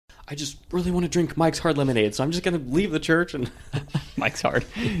I just really want to drink Mike's Hard Lemonade, so I'm just going to leave the church. And Mike's Hard.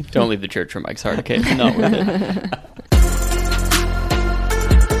 Don't leave the church for Mike's Hard, okay? It's not worth it.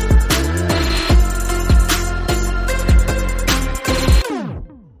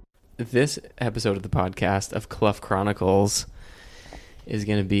 This episode of the podcast of Clough Chronicles is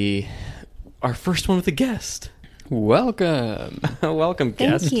going to be our first one with a guest. Welcome. Welcome,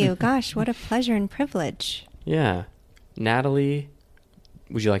 guest. Thank you. Gosh, what a pleasure and privilege. Yeah. Natalie,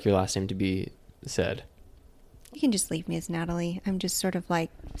 would you like your last name to be said? You can just leave me as Natalie. I'm just sort of like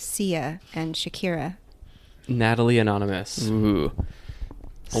Sia and Shakira. Natalie Anonymous. Ooh.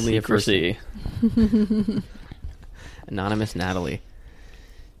 Only a first Secrecy. Anonymous Natalie.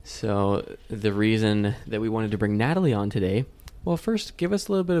 So the reason that we wanted to bring Natalie on today, well, first, give us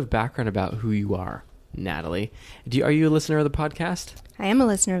a little bit of background about who you are, Natalie. Are you a listener of the podcast? I am a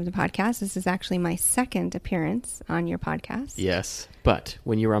listener of the podcast. This is actually my second appearance on your podcast. Yes, but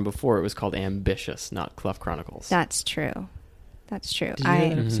when you were on before, it was called Ambitious, not Clough Chronicles. That's true. That's true. Did you hear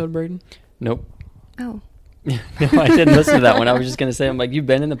that episode, Braden? Nope. Oh. No, I didn't listen to that one. I was just going to say, I'm like, you've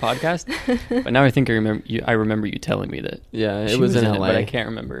been in the podcast? But now I think I remember you telling me that. Yeah, it She was in it, LA. but I can't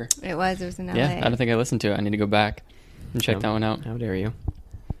remember. It was in LA. Yeah, I don't think I listened to it. I need to go back and check that one out. How dare you?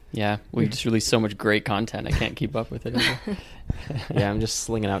 Yeah, we just released so much great content. I can't keep up with it. Yeah, I'm just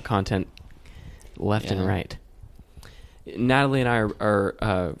slinging out content left and Yeah. right. Natalie and I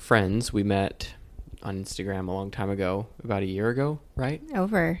are friends. We met on Instagram a long time ago, about a year ago, right?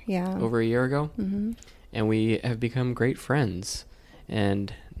 Over a year ago. Mm-hmm. And we have become great friends.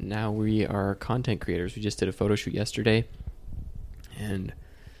 And now we are content creators. We just did a photo shoot yesterday. And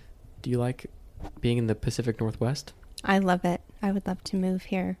do you like being in the Pacific Northwest? I love it. I would love to move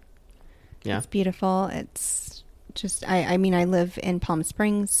here. Yeah. It's beautiful. It's just, I mean, I live in Palm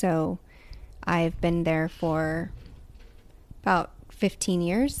Springs, so I've been there for about 15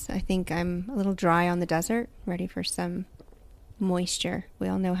 years. I think I'm a little dry on the desert, ready for some moisture. We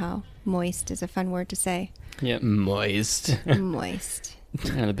all know how moist is a fun word to say. Yeah, Moist. Moist.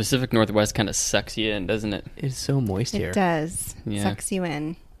 and the Pacific Northwest kind of sucks you in, doesn't it? It's so moist here. It does. Yeah. Sucks you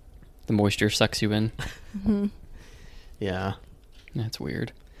in. The moisture sucks you in. Mm-hmm. Yeah. That's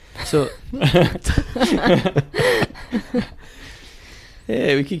weird. So,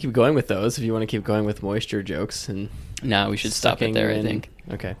 hey, we could keep going with those if you want to keep going with moisture jokes and. No, we should stop it there, I think.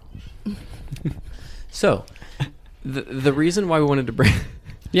 Okay. So, the reason why we wanted to bring.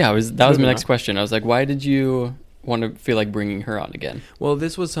 Yeah, that was my Moving next on. question. I was like, why did you want to feel like bringing her on again? Well,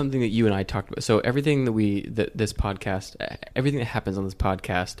 this was something that you and I talked about. So everything this podcast, everything that happens on this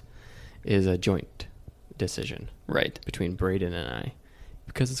podcast, is a joint decision Right. between Braden and I,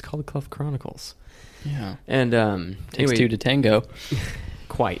 because it's called the Clough Chronicles. Yeah. And Takes anyway, two to tango.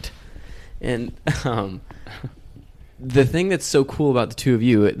 quite. And the thing that's so cool about the two of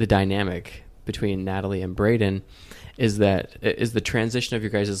you, the dynamic between Natalie and Braden, is the transition of your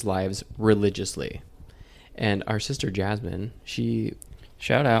guys' lives religiously. And our sister Jasmine,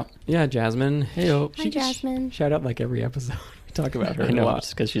 Shout out. yeah, Jasmine, hey-o. Hi, Jasmine. Shout out like every episode. We talk about her I a know, lot.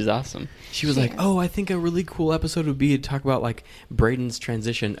 just because she's awesome. She was She like, is. "Oh, I think a really cool episode would be to talk about like Braden's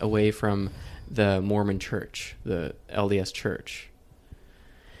transition away from the Mormon church, the LDS church,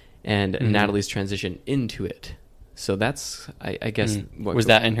 and Mhm. Natalie's transition into it." So that's, I guess, what Was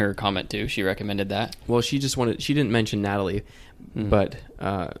that in her comment too? She recommended that? Well, she didn't mention Natalie, Mhm. but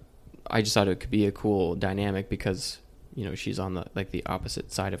I just thought it could be a cool dynamic because she's on the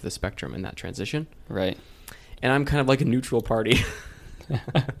opposite side of the spectrum in that transition, Right. and I'm kind of like a neutral party.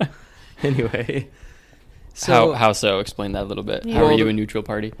 Anyway, so How so? Explain that a little bit. Yeah. How are Well, you a neutral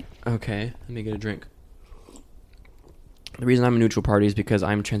party? Okay, let me get a drink. The reason I'm a neutral party is because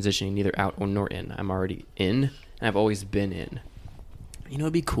I'm transitioning neither out nor in. I'm already in, and I've always been in.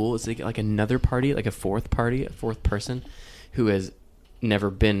 It'd be cool is to get like another party, like a fourth person, who has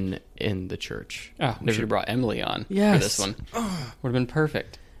never been in the church. Oh, we should have brought Emily on for Yes. this one. Would have been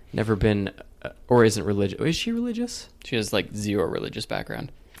perfect. Never been, or isn't religious. Is she religious? She has like zero religious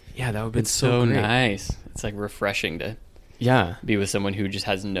background. Yeah, that would have been It's so great. nice. It's like refreshing to Yeah. be with someone who just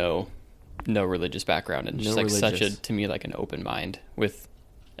has no religious background and No just like such religious. to me like an open mind with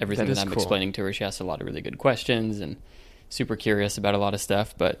everything That that, is I'm cool. explaining to her. She asks a lot of really good questions and super curious about a lot of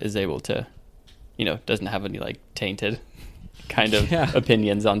stuff, but is able to, doesn't have any like tainted kind of Yeah.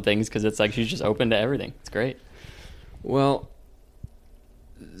 opinions on things because it's like she's just open to everything. It's great. Well,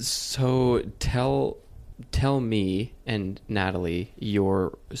 so tell me and Natalie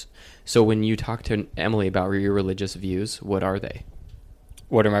so when you talk to Emily about your religious views, what are they?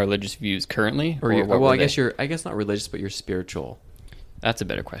 What are my religious views currently? Or what were I they? guess not religious, but you're spiritual. That's a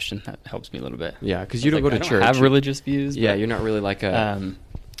better question. That helps me a little bit. Yeah, because you don't Like, go to I church. have religious views. Yeah, but, you're not really like a.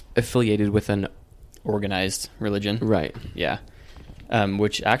 affiliated with an Organized religion. right. Yeah.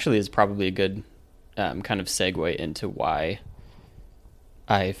 Which actually is probably a good kind of segue into why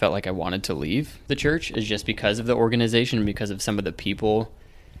I felt like I wanted to leave the church, is just because of the organization and because of some of the people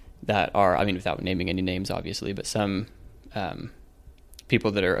that are, I mean, without naming any names, obviously, but some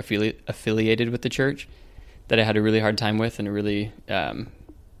people that are affiliated with the church that I had a really hard time with and a really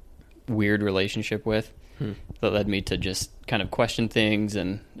weird relationship with that led me to just kind of question things.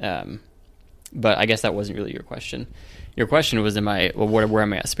 And but I guess that wasn't really your question. Your question was, where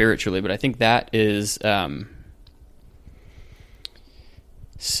am I at spiritually? But I think that is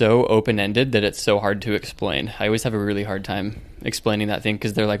so open-ended that it's so hard to explain. I always have a really hard time explaining that thing,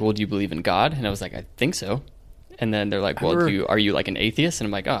 because they're like, well, do you believe in God? And I was like, I think so. And then they're like, well, are you like an atheist? And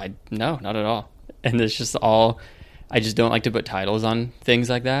I'm like, oh, no, not at all. And it's just I just don't like to put titles on things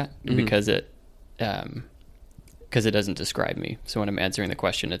like that because it doesn't describe me. So when I'm answering the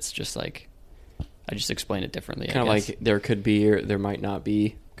question, it's just like, I just explain it differently. Kind of like there could be or there might not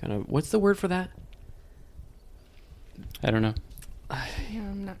be. Kind of, what's the word for that? I don't know. Yeah,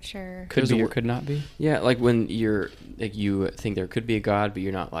 I'm not sure. Could be or could not be. Yeah, like when you think there could be a God, but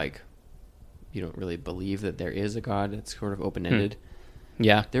you're not like, you don't really believe that there is a God. It's sort of open-ended.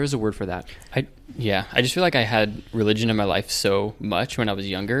 Yeah. There is a word for that. I just feel like I had religion in my life so much when I was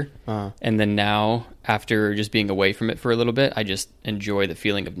younger. And then now, after just being away from it for a little bit, I just enjoy the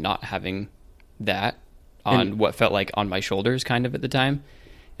feeling of not having that on what felt like on my shoulders kind of at the time.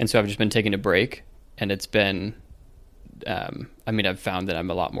 And so I've just been taking a break, and it's been, I've found that I'm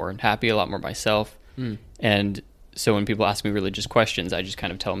a lot more happy, a lot more myself. And so when people ask me religious questions, I just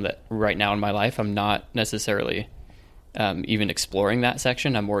kind of tell them that right now in my life, I'm not necessarily even exploring that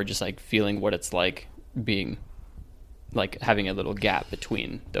section. I'm more just like feeling what it's like being, like having a little gap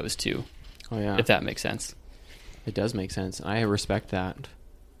between those two. Oh yeah. If that makes sense. It does make sense. I respect that.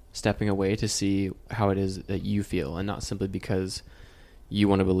 Stepping away to see how it is that you feel, and not simply because you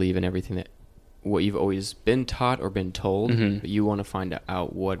want to believe in everything that what you've always been taught or been told, but you want to find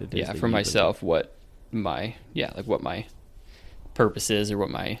out what it is. Yeah, for myself, what my purpose is, or what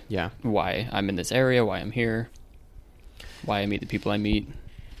my why I'm in this area, why I'm here, why I meet the people I meet,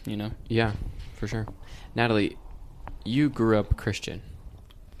 Yeah, for sure. Natalie, you grew up Christian,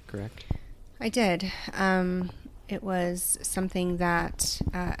 correct? I did. It was something that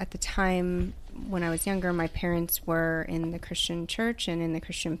at the time when I was younger, my parents were in the Christian church and in the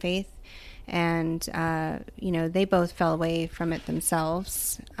Christian faith. And, they both fell away from it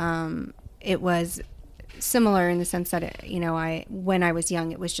themselves. It was similar in the sense that, when I was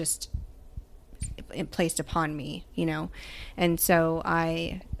young, it was just placed upon me, And so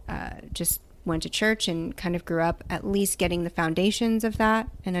I just went to church and kind of grew up at least getting the foundations of that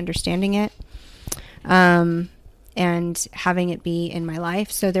and understanding it. And having it be in my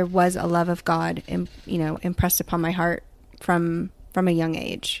life. So there was a love of God, impressed upon my heart from a young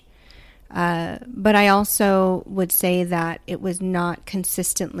age. But I also would say that it was not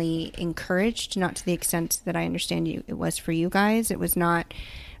consistently encouraged, not to the extent that I understand it was for you guys. It was not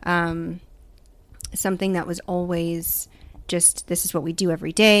something that was always just, this is what we do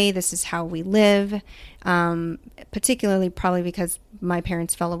every day, this is how we live, particularly probably because my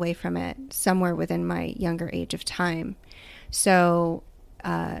parents fell away from it somewhere within my younger age of time. So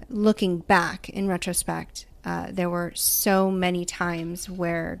looking back in retrospect, there were so many times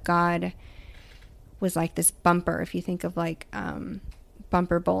where God was like this bumper, if you think of like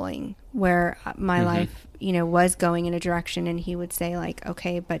bumper bowling, where my life, was going in a direction, and he would say like,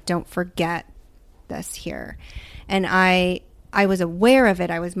 okay, but don't forget this here. And I was aware of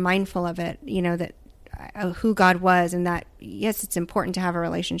it. I was mindful of it, that who God was, and that, yes, it's important to have a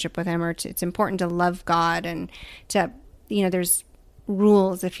relationship with him, or it's important to love God, and to, there's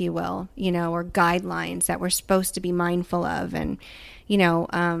rules, if you will, or guidelines that we're supposed to be mindful of. And,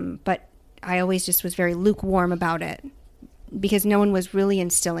 but I always just was very lukewarm about it, because no one was really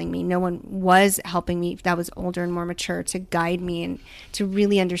instilling me. No one was helping me that was older and more mature to guide me and to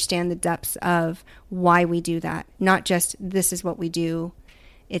really understand the depths of why we do that. Not just this is what we do,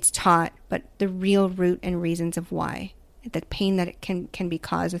 it's taught, but the real root and reasons of why. The pain that it can be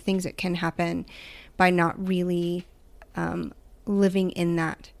caused, the things that can happen by not really living in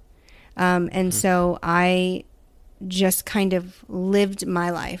that. And so I just kind of lived my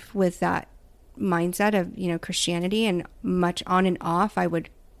life with that mindset of, Christianity, and much on and off. I would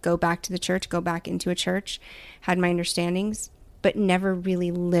go back to the church, go back into a church, had my understandings, but never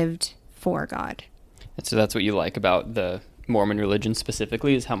really lived for God. And so that's what you like about the Mormon religion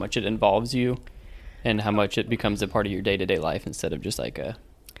specifically, is how much it involves you and how much it becomes a part of your day-to-day life instead of just like a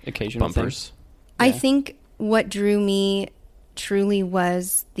occasional bumpers. Thing. I think what drew me truly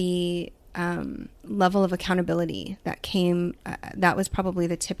was the level of accountability that came. That was probably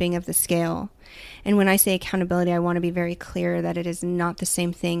the tipping of the scale. And when I say accountability, I want to be very clear that it is not the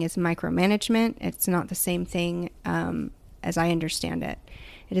same thing as micromanagement. It's not the same thing as I understand it.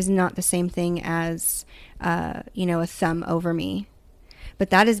 It is not the same thing as, a thumb over me. But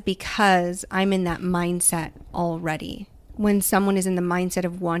that is because I'm in that mindset already. When someone is in the mindset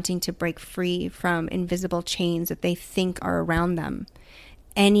of wanting to break free from invisible chains that they think are around them,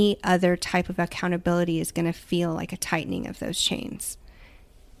 any other type of accountability is going to feel like a tightening of those chains.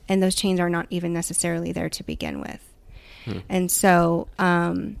 And those chains are not even necessarily there to begin with. And so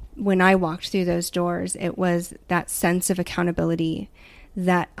when I walked through those doors, it was that sense of accountability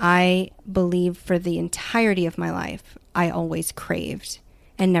that I believe for the entirety of my life, I always craved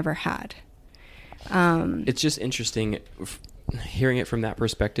and never had. It's just interesting hearing it from that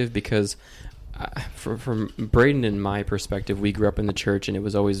perspective, because from Braden and my perspective, we grew up in the church, and it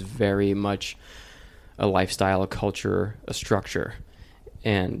was always very much a lifestyle, a culture, a structure.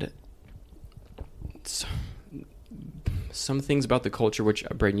 And some things about the culture, which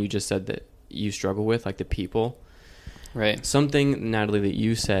Braden, you just said that you struggle with, like the people. Right. Something, Natalie, that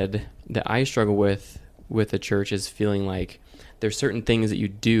you said that I struggle with the church is feeling like there's certain things that you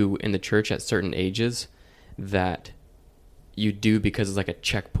do in the church at certain ages that you do because it's like a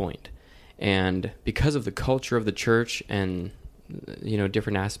checkpoint. And because of the culture of the church and,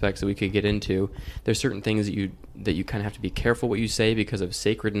 different aspects that we could get into, there's certain things that you kind of have to be careful what you say because of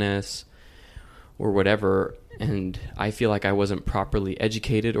sacredness or whatever. And I feel like I wasn't properly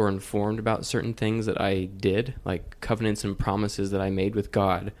educated or informed about certain things that I did, like covenants and promises that I made with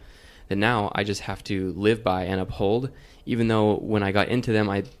God, that now I just have to live by and uphold, even though when I got into them,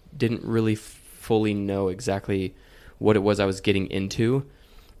 I didn't really fully know exactly what it was I was getting into.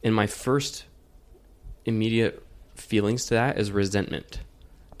 And my first immediate feelings to that is resentment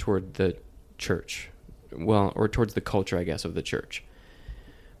toward the church. Well, or towards the culture, I guess, of the church,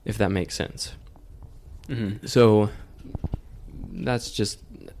 if that makes sense. Mm-hmm. So that's just,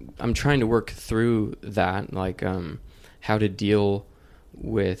 I'm trying to work through that, like how to deal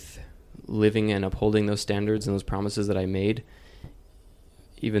with living and upholding those standards and those promises that I made,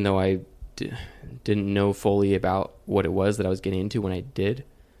 even though I didn't know fully about what it was that I was getting into when I did.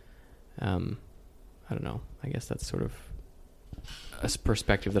 I don't know. I guess that's sort of a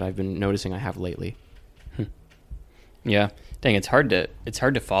perspective that I've been noticing I have lately. Yeah. Dang, it's hard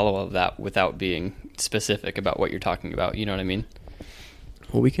to follow all of that without being specific about what you're talking about. You know what I mean?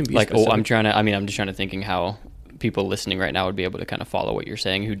 Well, we can be like, specific. I'm just trying to thinking how people listening right now would be able to kind of follow what you're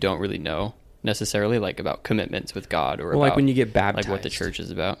saying who don't really know necessarily like about commitments with God or about, like when you get baptized, like what the church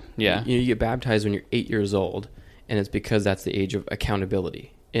is about. Yeah. You get baptized when you're 8 years old, and it's because that's the age of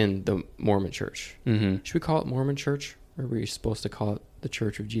accountability in the Mormon church. Mm-hmm. Should we call it Mormon church? Or were you supposed to call it the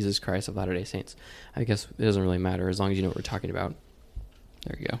Church of Jesus Christ of Latter-day Saints? I guess it doesn't really matter as long as you know what we're talking about.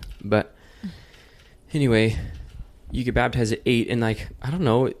 There you go. But anyway, you get baptized at 8, and like, I don't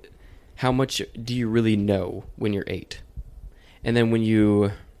know, how much do you really know when you're 8? And then when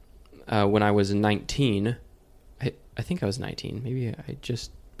I was 19, I think I was 19, maybe I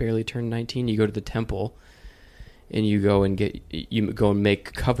just barely turned 19, you go to the temple and you go and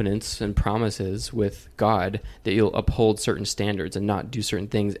make covenants and promises with God that you'll uphold certain standards and not do certain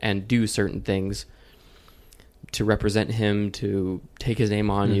things and do certain things to represent him, to take his name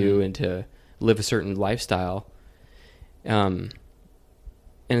on you, and to live a certain lifestyle. And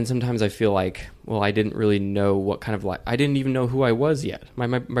sometimes I feel like, well, I didn't really know what kind of life. I didn't even know who I was yet.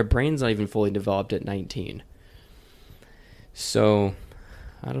 My brain's not even fully developed at 19. So,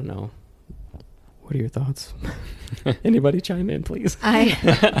 I don't know. What are your thoughts? Anybody chime in, please?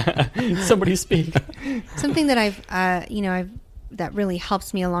 Somebody speak. Something that I've that really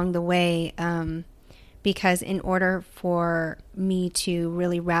helps me along the way, because in order for me to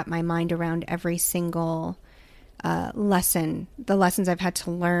really wrap my mind around every single the lessons I've had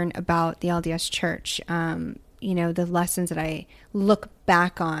to learn about the LDS Church, the lessons that I look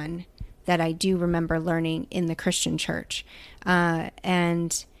back on that I do remember learning in the Christian church,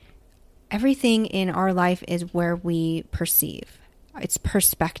 and everything in our life is where we perceive. It's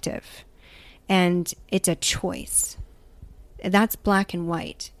perspective, and it's a choice. That's black and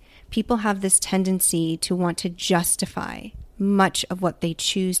white. People have this tendency to want to justify much of what they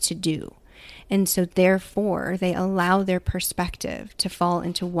choose to do. And so therefore, they allow their perspective to fall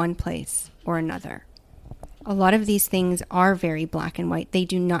into one place or another. A lot of these things are very black and white. They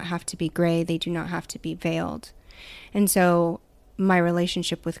do not have to be gray. They do not have to be veiled. And so my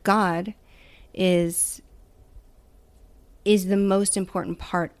relationship with God is the most important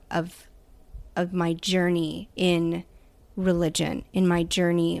part of my journey in religion, in my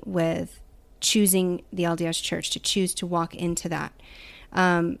journey with choosing the LDS Church, to choose to walk into that.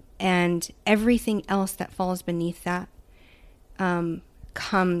 And everything else that falls beneath that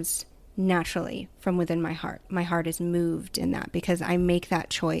comes naturally from within my heart. My heart is moved in that because I make that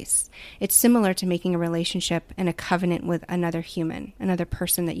choice. It's similar to making a relationship and a covenant with another human, another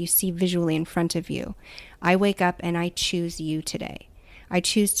person that you see visually in front of you. I wake up and I choose you today. I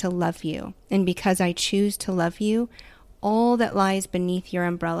choose to love you. And because I choose to love you, all that lies beneath your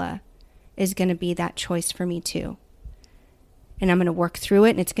umbrella is going to be that choice for me too. And I'm going to work through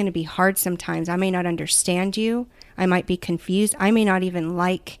it, and it's going to be hard sometimes. I may not understand you. I might be confused. I may not even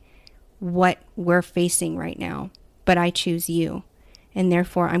like what we're facing right now, but I choose you. And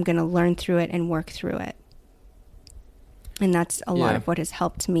therefore, I'm going to learn through it and work through it. And that's a lot of what has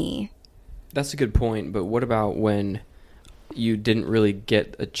helped me. That's a good point. But what about when you didn't really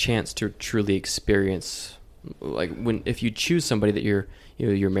get a chance to truly experience, like if you choose somebody that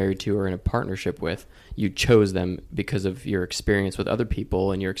you're married to or in a partnership with, you chose them because of your experience with other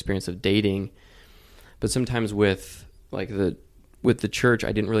people and your experience of dating. But sometimes with the church,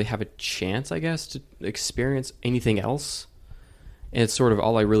 I didn't really have a chance, I guess, to experience anything else. And it's sort of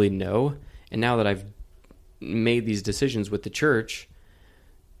all I really know. And now that I've made these decisions with the church,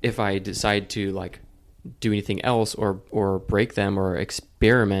 if I decide to like do anything else or break them or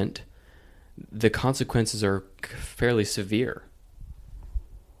experiment, the consequences are fairly severe.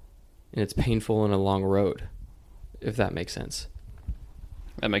 And it's painful and a long road, if that makes sense.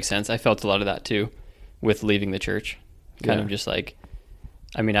 That makes sense. I felt a lot of that too with leaving the church. Kind of just like,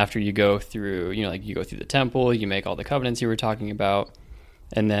 I mean, after you go through, you go through the temple, you make all the covenants you were talking about,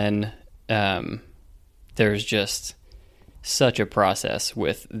 and then there's just such a process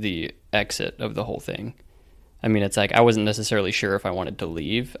with the exit of the whole thing. I mean, it's like I wasn't necessarily sure if I wanted to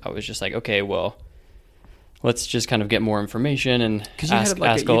leave. I was just like, okay, well, let's just kind of get more information and ask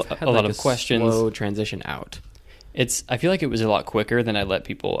a lot of questions. Slow transition out. I feel like it was a lot quicker than I let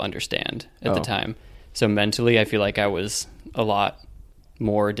people understand at the time. So mentally, I feel like I was a lot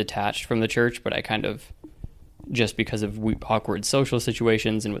more detached from the church, but I kind of, just because of awkward social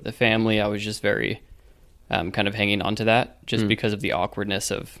situations and with the family, I was just very kind of hanging on to that just because of the awkwardness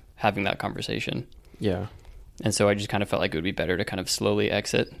of having that conversation. Yeah. And so I just kind of felt like it would be better to kind of slowly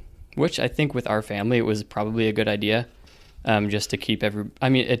exit, which I think with our family, it was probably a good idea, just to keep I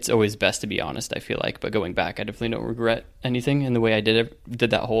mean, it's always best to be honest, I feel like, but going back, I definitely don't regret anything in the way I did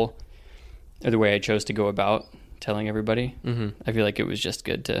that whole, or the way I chose to go about telling everybody. Mm-hmm. I feel like it was just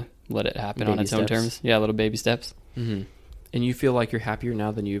good to let it happen on its own terms. Yeah, little baby steps. Mm-hmm. And you feel like you're happier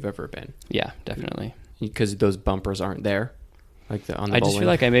now than you've ever been? Yeah, definitely. Because those bumpers aren't there? Like I just feel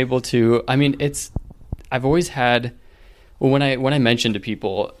like I'm able to, I mean, I've always had, well, when I mentioned to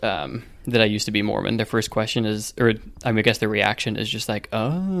people that I used to be Mormon, their first question is, or I mean, I guess their reaction is just like,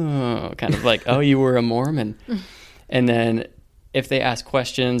 oh, kind of like, oh, you were a Mormon. And then if they ask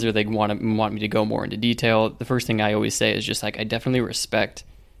questions or they want me to go more into detail, the first thing I always say is just like, I definitely respect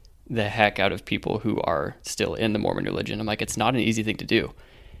the heck out of people who are still in the Mormon religion. I'm like, it's not an easy thing to do.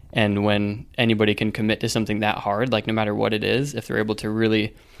 And when anybody can commit to something that hard, like no matter what it is, if they're able to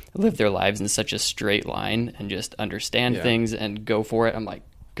really live their lives in such a straight line and just understand things and go for it, I'm like,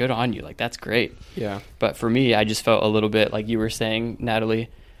 good on you. Like, that's great. Yeah. But for me, I just felt a little bit like you were saying, Natalie,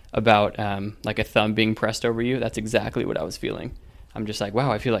 about like a thumb being pressed over you. That's exactly what I was feeling. I'm just like,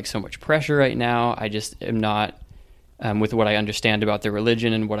 wow, I feel like so much pressure right now. I just am not, with what I understand about the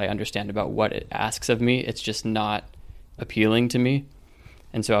religion and what I understand about what it asks of me, it's just not appealing to me.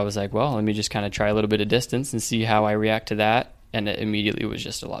 And so I was like, well, let me just kind of try a little bit of distance and see how I react to that. And it immediately was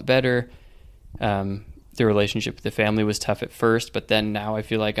just a lot better. The relationship with the family was tough at first, but then now I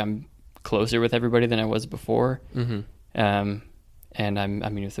feel like I'm closer with everybody than I was before. Mm-hmm. And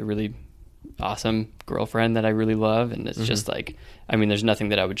I'm with a really awesome girlfriend that I really love. And it's just like, I mean, there's nothing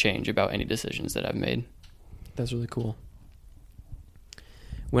that I would change about any decisions that I've made. That's really cool.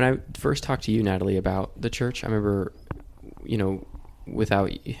 When I first talked to you, Natalie, about the church, I remember, you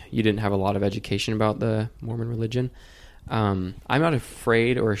didn't have a lot of education about the Mormon religion. I'm not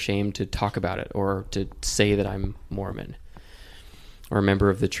afraid or ashamed to talk about it or to say that I'm Mormon or a member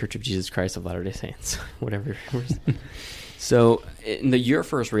of the Church of Jesus Christ of Latter-day Saints, whatever. So your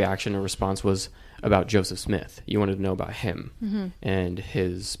first reaction or response was about Joseph Smith. You wanted to know about him and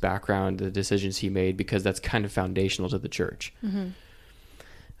his background, the decisions he made, because that's kind of foundational to the church.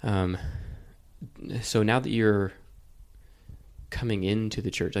 So now that you're coming into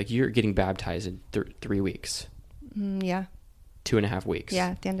the church, like you're getting baptized in 3 weeks. Yeah. 2.5 weeks. Yeah,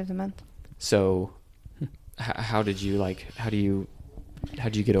 at the end of the month. So how do you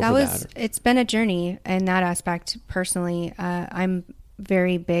How'd you get over that? It's been a journey in that aspect. Personally, I'm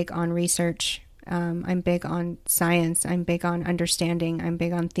very big on research. I'm big on science. I'm big on understanding. I'm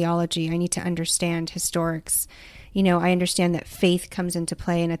big on theology. I need to understand historics. You know, I understand that faith comes into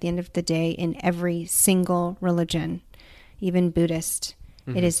play, and at the end of the day, in every single religion, even Buddhist,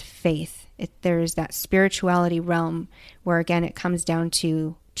 it is faith. There is that spirituality realm where, again, it comes down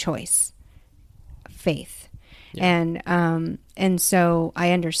to choice, faith. Yeah. And so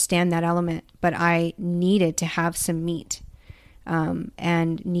I understand that element, but I needed to have some meat,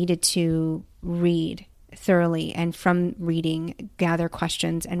 and needed to read thoroughly, and from reading, gather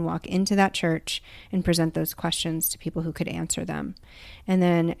questions and walk into that church and present those questions to people who could answer them. And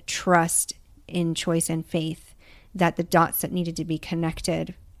then trust in choice and faith that the dots that needed to be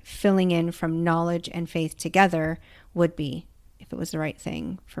connected, filling in from knowledge and faith together, would be, if it was the right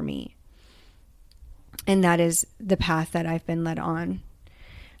thing for me. And that is the path that I've been led on,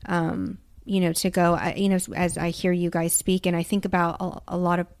 you know, to go, you know, as I hear you guys speak, and I think about a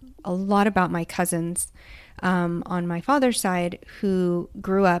lot about my cousins on my father's side who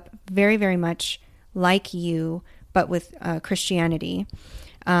grew up very, very much like you, but with Christianity,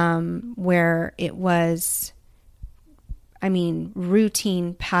 where it was, I mean,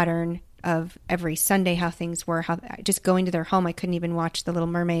 routine pattern of every Sunday how things were, how just going to their home. I couldn't even watch The Little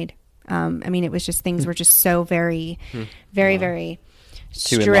Mermaid. I mean, it was just, things were just so very, very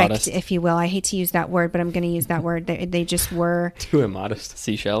strict, if you will. I hate to use that word, but I'm going to use that word. They just were too immodest.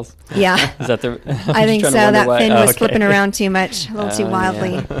 Seashells. Yeah. Is that the? I think so. That fin was flipping around too much, a little too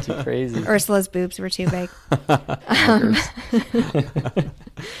wildly. Yeah. Too crazy. Ursula's boobs were too big.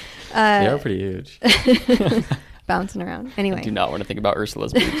 They are pretty huge. Bouncing around. Anyway. I do not want to think about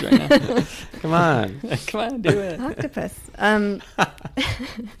Ursula's boobs right now. Come on. Come on, do it. Octopus.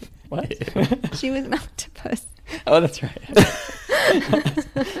 What? She was an octopus. Oh, that's right.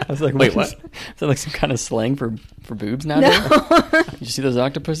 I was like, wait, what? Is that like some kind of slang for boobs now? No. Did you see those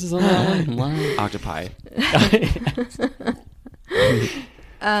octopuses on that one? Wow. Octopi.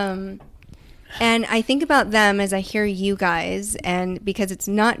 And I think about them as I hear you guys, and because it's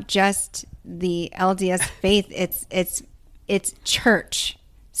not just the LDS faith, it's church.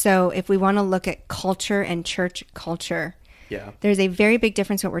 So if we want to look at culture and church culture, yeah, there's a very big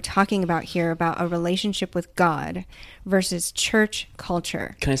difference what we're talking about here, about a relationship with God versus church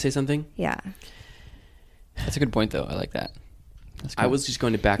culture. Can I say something? Yeah. That's a good point, though. I like that. I was just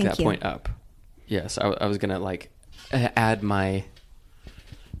going to back Thank that you. point up. Yes, I was going to like add my...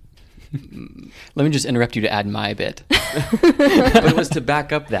 Let me just interrupt you to add my bit. But it was to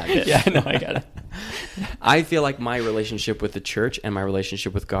back up that bit. Yeah, I know, I got it. I feel like my relationship with the church and my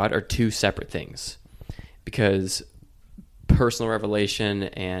relationship with God are two separate things, because personal revelation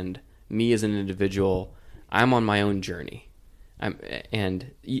and me as an individual, I'm on my own journey.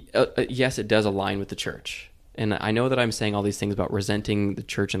 Yes, it does align with the church. And I know that I'm saying all these things about resenting the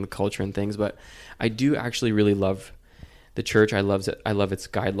church and the culture and things, but I do actually really love the church. I love its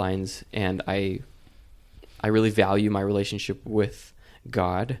guidelines, and I really value my relationship with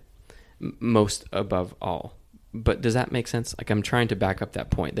God most above all. But does that make sense? Like, I'm trying to back up that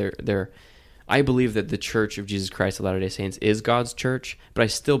point. I believe that the Church of Jesus Christ of Latter-day Saints is God's church, but I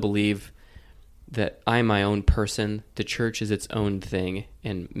still believe that I'm my own person. The church is its own thing,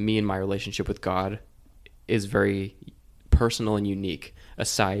 and me and my relationship with God is very personal and unique,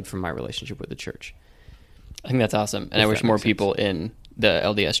 aside from my relationship with the church. I think that's awesome. And I wish more people in the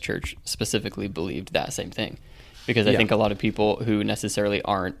LDS church specifically believed that same thing. Because I think a lot of people who necessarily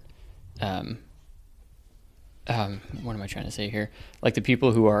aren't, what am I trying to say here? Like, the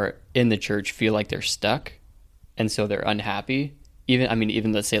people who are in the church feel like they're stuck, and so they're unhappy.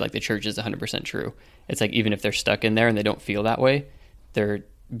 Even let's say like the church is 100% true. It's like, even if they're stuck in there and they don't feel that way, they're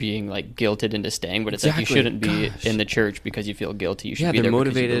being like guilted into staying. But it's like, you shouldn't be in the church because you feel guilty. You should be there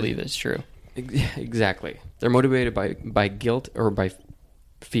because you believe it's true. Exactly. They're motivated by guilt or by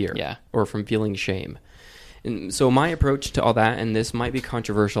fear, or from feeling shame. And so my approach to all that, and this might be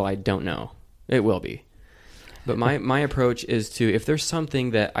controversial, I don't know. It will be. But my approach is to, if there's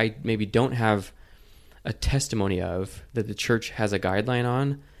something that I maybe don't have a testimony of, that the church has a guideline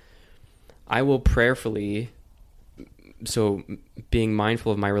on, I will prayerfully, so being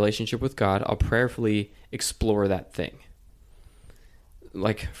mindful of my relationship with God, I'll prayerfully explore that thing.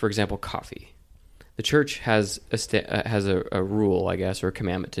 Like, for example, coffee. The church has a rule, I guess, or a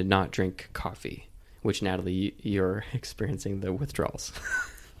commandment to not drink coffee, which, Natalie, you're experiencing the withdrawals.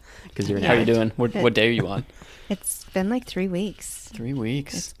 Because you're How are you doing? What day are you on? It's been like 3 weeks. 3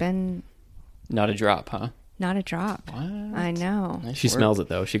 weeks. It's been... Not a drop, huh? Not a drop. What? I know. Nice She work. smells it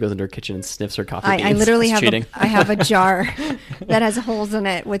though. She goes into her kitchen and sniffs her coffee beans. I literally That's have cheating. I have a jar that has holes in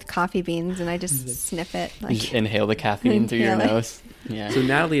it with coffee beans, and I just sniff it. You Like, just inhale the caffeine through your Inhale it. nose. Yeah. So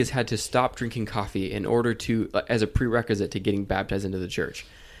Natalie has had to stop drinking coffee in order to, as a prerequisite to getting baptized into the church.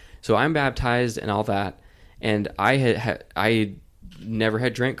 So I'm baptized and all that, and I never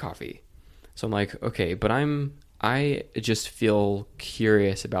had drank coffee. So I'm like, okay, but I just feel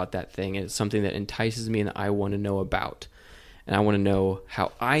curious about that thing. It's something that entices me and that I want to know about, and I want to know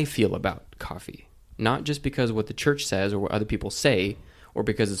how I feel about coffee, not just because of what the church says or what other people say, or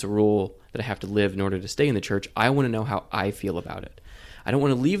because it's a rule that I have to live in order to stay in the church. I want to know how I feel about it. I don't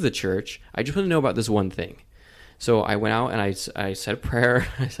want to leave the church. I just want to know about this one thing. So I went out and I said a prayer.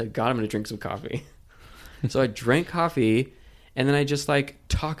 I said, God, I'm going to drink some coffee. So I drank coffee, and then I just like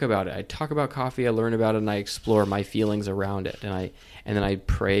talk about it. I talk about coffee, I learn about it, and I explore my feelings around it. And then I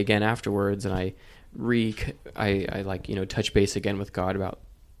pray again afterwards, and I like, you know, touch base again with God about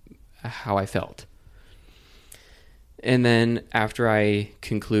how I felt. And then after I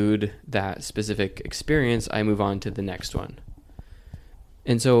conclude that specific experience, I move on to the next one.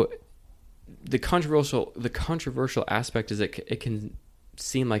 And so the controversial aspect is it can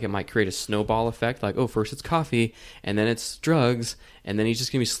seem like it might create a snowball effect. Like, oh, first it's coffee, and then it's drugs, and then he's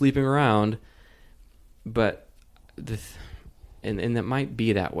just going to be sleeping around. But and that might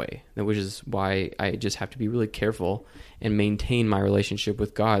be that way, which is why I just have to be really careful and maintain my relationship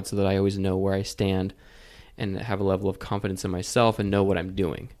with God so that I always know where I stand and have a level of confidence in myself and know what I'm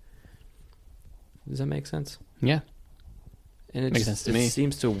doing. Does that make sense? Yeah. And it Makes sense to me.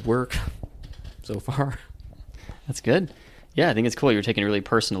 seems to work so far. That's good. Yeah, I think it's cool. You're taking a really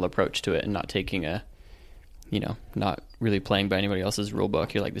personal approach to it and not taking not really playing by anybody else's rule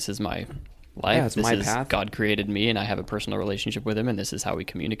book. You're like, this is my life. Yeah, it's this my is path. God created me, and I have a personal relationship with him, and this is how we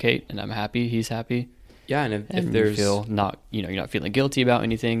communicate, and I'm happy, he's happy. Yeah, and if And there's you feel you're not feeling guilty about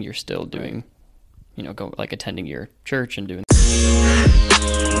anything, you're still doing, go like attending your church and doing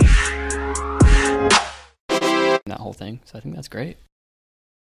that whole thing. So I think that's great.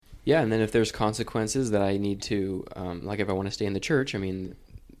 Yeah, and then if there's consequences that I need to, like if I want to stay in the church, I mean,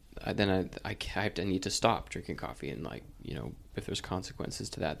 then I need to stop drinking coffee, and if there's consequences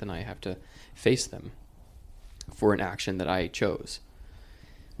to that, then I have to face them for an action that I chose,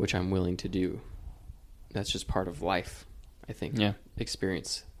 which I'm willing to do. That's just part of life, I think. Yeah.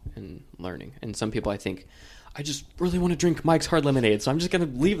 Experience and learning. And some people, I think, I just really want to drink Mike's Hard Lemonade, so I'm just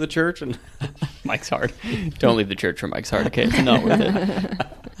going to leave the church and Mike's Hard. Don't leave the church for Mike's Hard. Okay, it's not worth it.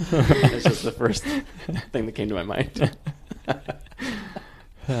 That's just the first thing that came to my mind.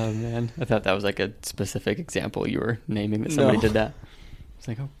 Oh man, I thought that was like a specific example you were naming that somebody No. did that. It's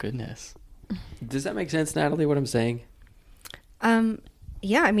like, oh goodness. Does that make sense, Natalie, what I'm saying?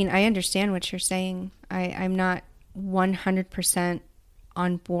 Yeah, I mean, I understand what you're saying. I'm not 100%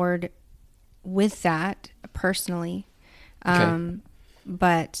 on board with that personally. Okay.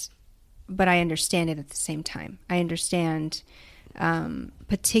 But I understand it at the same time. I understand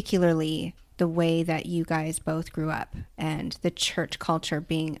particularly the way that you guys both grew up and the church culture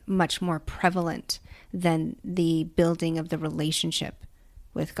being much more prevalent than the building of the relationship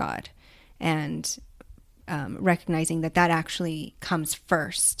with God, and recognizing that that comes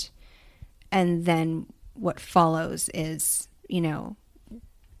first, and then what follows is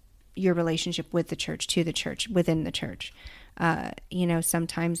your relationship with the church, to the church, within the church.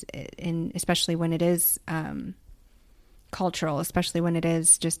 Sometimes, especially when it is cultural, especially when it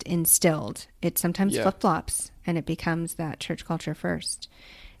is just instilled, it sometimes flip-flops and it becomes that church culture first.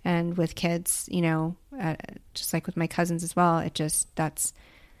 And with kids, just like with my cousins as well, that's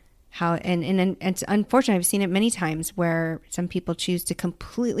how, and it's unfortunate. I've seen it many times where some people choose to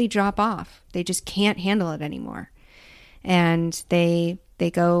completely drop off. They just can't handle it anymore. And they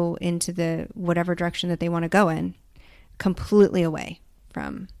go into the whatever direction that they want to go in, completely away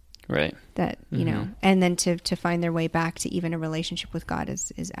from Right. that, and then to find their way back to even a relationship with God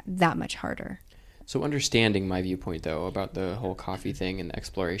is that much harder. So understanding my viewpoint, though, about the whole coffee thing and the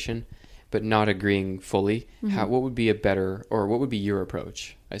exploration, but not agreeing fully, what would be a better, or what would be your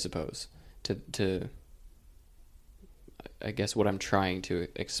approach, I suppose, to I guess what I'm trying to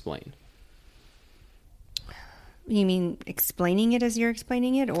explain? You mean explaining it as you're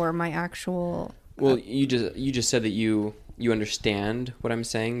explaining it, or my actual... Well, you just said that you understand what I'm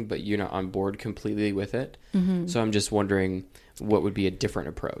saying, but you're not on board completely with it. Mm-hmm. So I'm just wondering what would be a different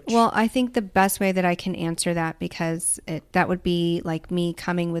approach. Well, I think the best way that I can answer that, because that would be like me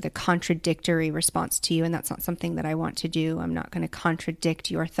coming with a contradictory response to you, and that's not something that I want to do. I'm not going to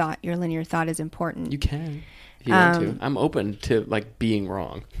contradict your thought. Your linear thought is important. You can, if you want to. I'm open to being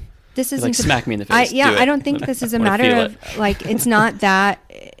wrong. this isn't like smack me in the face. I don't think this is a matter of like, it's not that,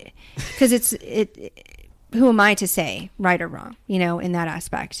 because who am I to say right or wrong, in that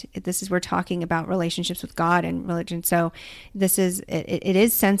aspect? We're talking about relationships with God and religion. So it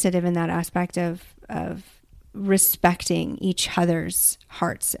is sensitive in that aspect of respecting each other's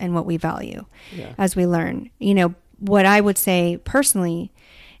hearts and what we value as we learn. What I would say personally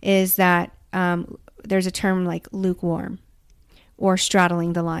is that there's a term like lukewarm or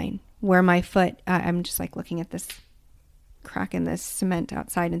straddling the line, where my foot, I'm just like looking at this crack in this cement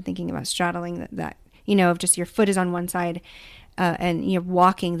outside and thinking about straddling that of just your foot is on one side and you're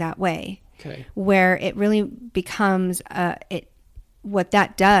walking that way. Okay. Where it really becomes what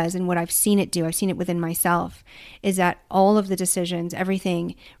that does, and what I've seen it do, I've seen it within myself, is that all of the decisions,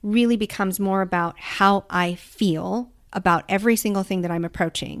 everything really becomes more about how I feel about every single thing that I'm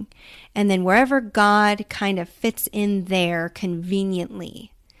approaching. And then wherever God kind of fits in there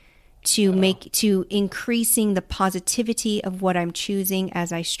conveniently to increasing the positivity of what I'm choosing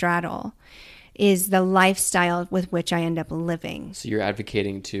as I straddle, is the lifestyle with which I end up living. So you're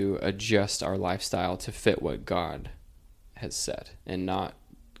advocating to adjust our lifestyle to fit what God has said, and not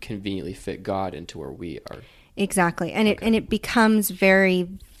conveniently fit God into where we are. Exactly. And it becomes very,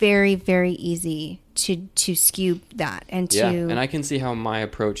 very, very easy to skew that and to... and I can see how my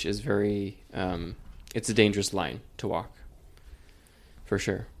approach is very, it's a dangerous line to walk. For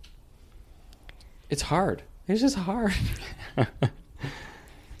sure. It's hard. It's just hard.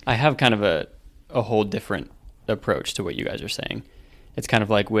 I have kind of a whole different approach to what you guys are saying. It's kind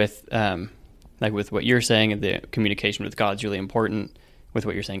of like with what you're saying, and the communication with God's really important. With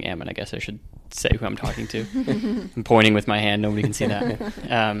what you're saying, Ammon, I guess I should say who I'm talking to. I'm pointing with my hand. Nobody can see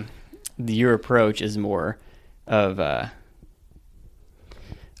that. Your approach is more of a,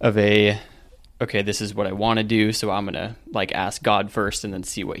 okay, this is what I want to do, so I'm going to like ask God first and then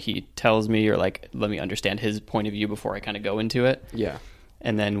see what he tells me, or like, let me understand his point of view before I kind of go into it. Yeah.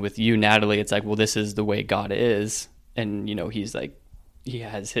 And then with you, Natalie, it's like, well, this is the way God is. And, he's like, he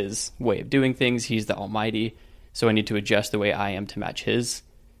has his way of doing things. He's the Almighty. So I need to adjust the way I am to match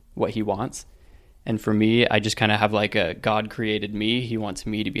what he wants. And for me, I just kind of have like a God created me. He wants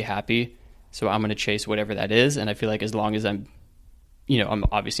me to be happy. So I'm going to chase whatever that is. And I feel like as long as I'm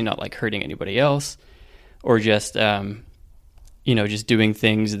obviously not like hurting anybody else, or just, just doing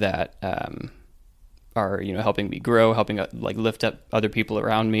things that are, helping me grow, helping like lift up other people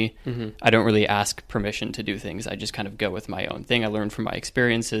around me. Mm-hmm. I don't really ask permission to do things. I just kind of go with my own thing. I learn from my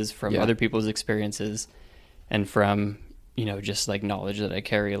experiences, from other people's experiences, and from, just like knowledge that I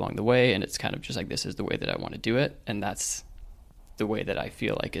carry along the way. And it's kind of just like, this is the way that I want to do it. And that's the way that I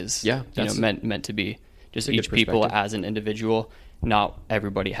feel like is, meant to be. Just each people as an individual, not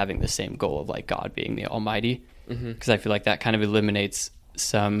everybody having the same goal of like God being the Almighty. Because I feel like that kind of eliminates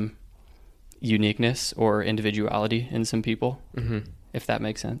some uniqueness or individuality in some people, if that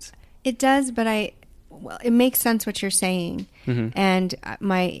makes sense. It does, but it makes sense what you're saying. Mm-hmm. And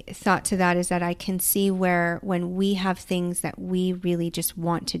my thought to that is that I can see where when we have things that we really just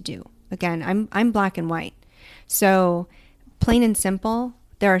want to do. Again, I'm black and white. So plain and simple,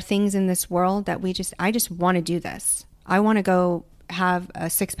 there are things in this world that I just want to do this. I want to go have a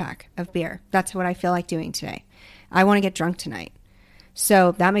 6-pack of beer. That's what I feel like doing today. I want to get drunk tonight.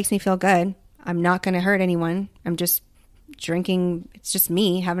 So that makes me feel good. I'm not going to hurt anyone. I'm just drinking. It's just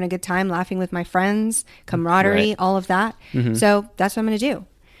me having a good time, laughing with my friends, camaraderie, all of that. Mm-hmm. So that's what I'm going to do.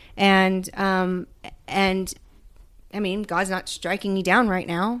 And I mean, God's not striking me down right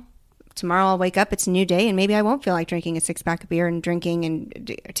now. Tomorrow I'll wake up, it's a new day, and maybe I won't feel like drinking a 6-pack of beer and drinking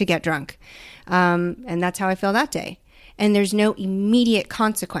and to get drunk. And that's how I feel that day. And there's no immediate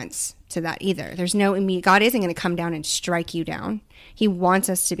consequence to that either. There's no immediate, God isn't going to come down and strike you down. He wants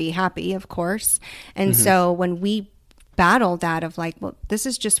us to be happy, of course. And so when we battle that of like, well, this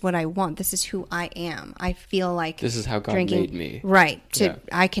is just what I want. This is who I am. I feel like this is how God made me. Right.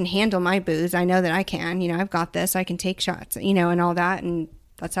 I can handle my booze. I know that I can, I've got this. I can take shots, and all that. And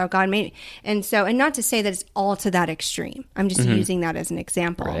that's how God made me. And so, and not to say that it's all to that extreme. I'm just using that as an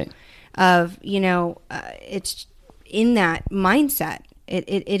example of, it's in that mindset.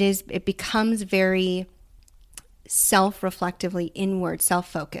 It becomes very self-reflectively inward,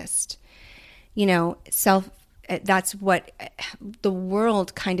 self-focused, that's what the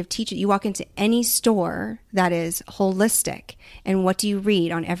world kind of teaches. You walk into any store that is holistic, and what do you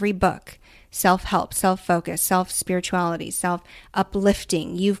read on every book? Self-help, self-focus, self-spirituality,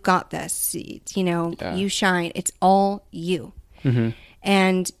 self-uplifting. You've got this, you shine. It's all you. Mm-hmm.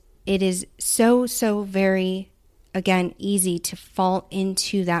 And it is so, so very, again, easy to fall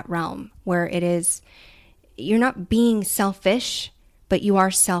into that realm where it is, you're not being selfish, but you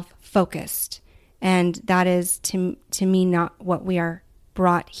are self-focused. focused. And that is to me not what we are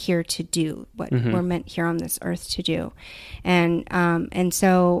brought here to do, what we're meant here on this earth to do.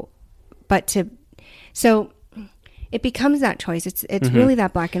 So it becomes that choice. It's really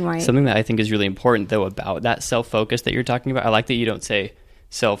that black and white. Something that I think is really important though about that self-focus that you're talking about. I like that you don't say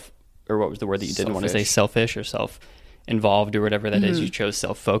self, or what was the word that you didn't want to say, selfish or self-involved or whatever that is. You chose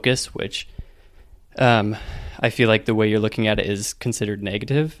self-focus, which I feel like the way you're looking at it is considered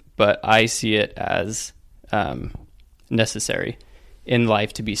negative, but I see it as necessary in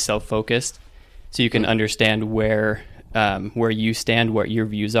life to be self-focused, so you can understand where you stand, what your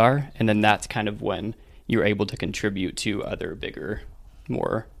views are, and then that's kind of when you're able to contribute to other bigger,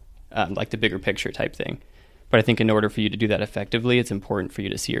 more like the bigger picture type thing. But I think in order for you to do that effectively, it's important for you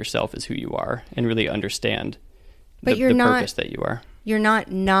to see yourself as who you are and really understand the purpose that you are. You're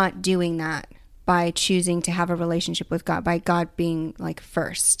not doing that by choosing to have a relationship with God, by God being like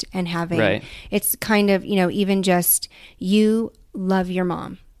first and having, it's kind of, even just you love your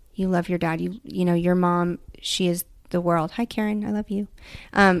mom, you love your dad, your mom, she is the world. Hi, Karen. I love you.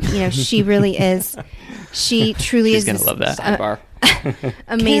 She really is. She truly is. She's going to love that. Sidebar.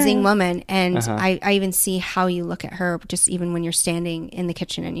 Amazing Karen. Woman. And I even see how you look at her, just even when you're standing in the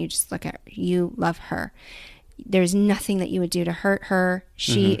kitchen and you just look at her, you love her. There's nothing that you would do to hurt her.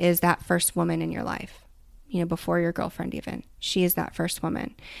 She is that first woman in your life, before your girlfriend even. She is that first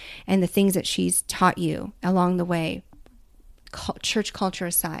woman. And the things that she's taught you along the way, church culture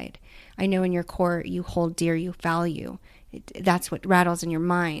aside, I know in your core you hold dear, you value. That's what rattles in your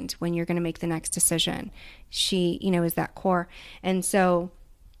mind when you're going to make the next decision. She, is that core. And so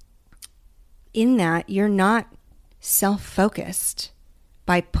in that, you're not self-focused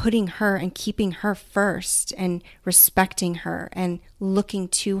by putting her and keeping her first and respecting her and looking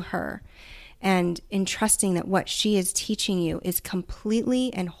to her and entrusting that what she is teaching you is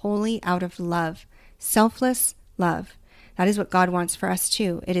completely and wholly out of love, selfless love. That is what God wants for us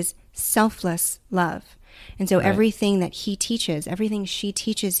too. It is selfless love. And so everything that he teaches, everything she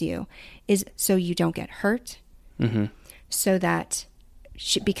teaches you is so you don't get hurt, so that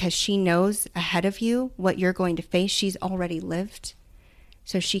because she knows ahead of you what you're going to face, she's already lived.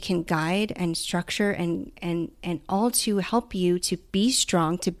 So she can guide and structure and all to help you to be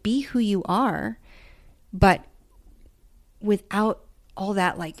strong, to be who you are, but without all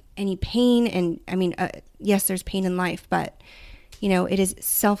that, like any pain. And I mean, yes, there's pain in life, but it is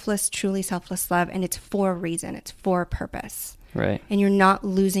selfless, truly selfless love. And it's for a reason. It's for a purpose. Right. And you're not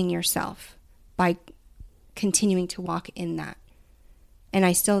losing yourself by continuing to walk in that. And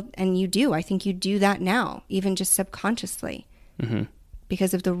I think you do that now, even just subconsciously,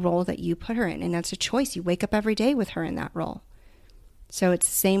 because of the role that you put her in. And that's a choice. You wake up every day with her in that role. So it's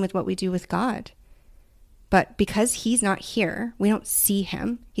the same with what we do with God. But because he's not here, we don't see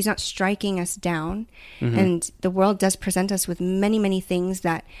him. He's not striking us down. And the world does present us with many, many things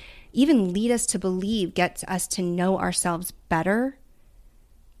that even lead us to believe, get us to know ourselves better.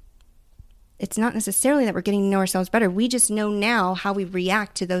 It's not necessarily that we're getting to know ourselves better. We just know now how we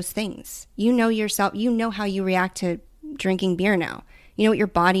react to those things. You know yourself. You know how you react to drinking beer now. You know what your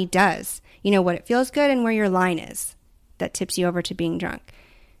body does. You know what it feels good and where your line is that tips you over to being drunk.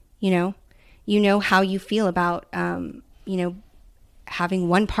 You know how you feel about, having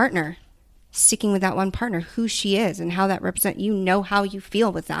one partner, sticking with that one partner, who she is and how that represents. You know how you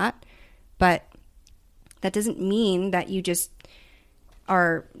feel with that, but that doesn't mean that you just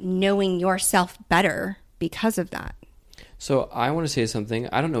are knowing yourself better because of that. So I want to say something.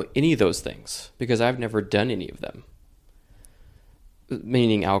 I don't know any of those things because I've never done any of them.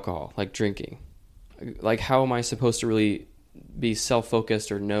 Meaning alcohol, like drinking. Like, how am I supposed to really be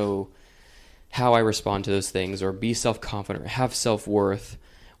self-focused or know how I respond to those things or be self-confident or have self-worth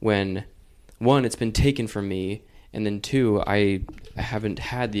when, one, it's been taken from me, and then two, I haven't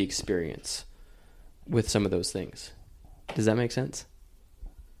had the experience with some of those things. Does that make sense?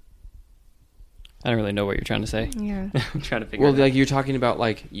 I don't really know what you're trying to say. Yeah. I'm trying to figure it out. Well, like you're talking about,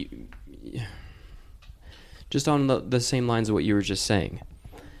 like, just on the same lines of what you were just saying.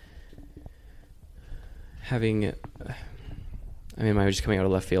 Am I just coming out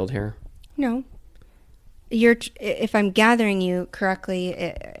of left field here? No. If I'm gathering you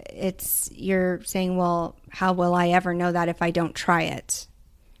correctly, you're saying, well, how will I ever know that if I don't try it?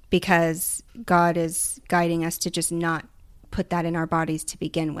 Because God is guiding us to just not put that in our bodies to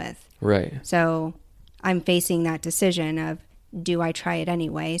begin with. Right. So I'm facing that decision of, do I try it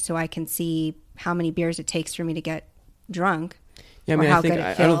anyway so I can see how many beers it takes for me to get drunk? Yeah, I mean, I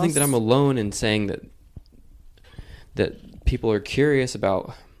don't think that I'm alone in saying that people are curious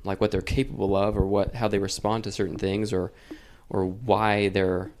about like what they're capable of or how they respond to certain things or or why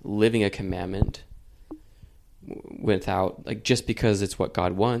they're living a commandment without, like, just because it's what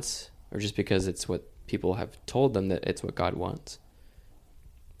God wants, or just because it's what people have told them that it's what God wants.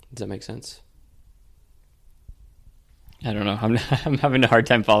 Does that make sense? I don't know. I'm having a hard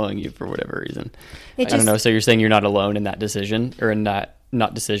time following you for whatever reason. I It don't know. So you're saying you're not alone in that decision, or in that,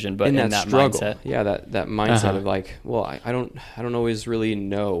 not decision, but in that struggle. mindset. Yeah, that mindset Uh-huh. of like, well, I don't always really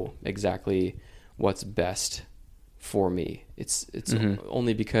know exactly what's best for me. It's Mm-hmm.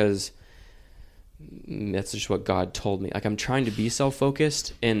 only because that's just what God told me. Like, I'm trying to be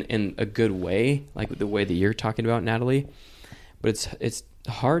self-focused in a good way, like the way that you're talking about, Natalie. But it's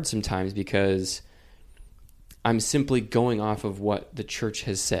hard sometimes because I'm simply going off of what the church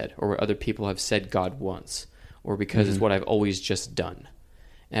has said, or what other people have said God wants, or because it's what I've always just done.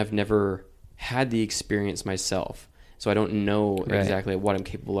 And I've never had the experience myself, so I don't know exactly what I'm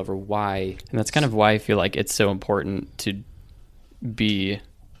capable of or why. And that's kind of why I feel like it's so important to be,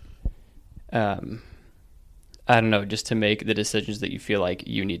 I don't know, just to make the decisions that you feel like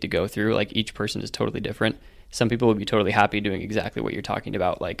you need to go through. Like, each person is totally different. Some people would be totally happy doing exactly what you're talking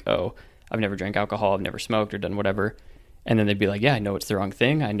about. Like, oh, I've never drank alcohol, I've never smoked or done whatever. And then they'd be like, yeah, I know it's the wrong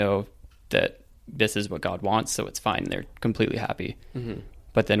thing. I know that this is what God wants, so it's fine. They're completely happy. Mm-hmm.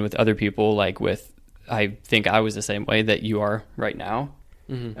 But then with other people, like I think I was the same way that you are right now,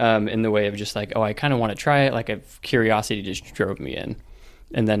 in the way of just like, oh, I kind of want to try it. Like, curiosity just drove me in,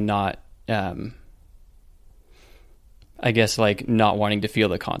 and then not, I guess, like, not wanting to feel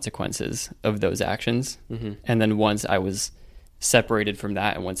the consequences of those actions. Mm-hmm. And then once I was separated from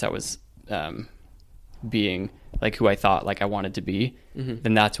that, and once I was being like who I thought like I wanted to be,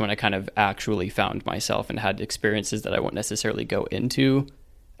 then that's when I kind of actually found myself and had experiences that I won't necessarily go into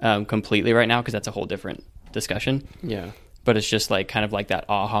completely right now, because that's a whole different discussion. Yeah. But it's just like kind of like that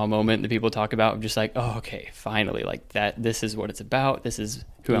aha moment that people talk about, of just like, oh, okay, finally, like that, this is what it's about. This is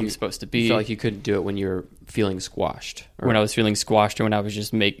who I'm supposed to be. You felt like you couldn't do it when you were feeling squashed. When I was feeling squashed, or when I was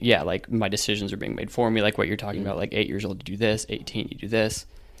just like my decisions were being made for me, like what you're talking about, like 8 years old, you do this, 18, you do this.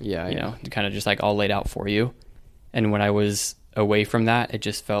 Yeah. You know, kind of just like all laid out for you. And when I was away from that, it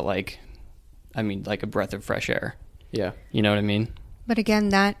just felt like, I mean, like a breath of fresh air. Yeah. You know what I mean? But again,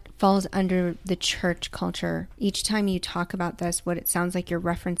 that falls under the church culture. Each time you talk about this, what it sounds like you're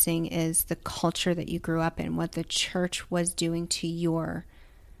referencing is the culture that you grew up in, what the church was doing to your...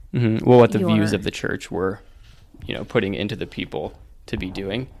 Mm-hmm. Well, what the views of the church were, you know, putting into the people to be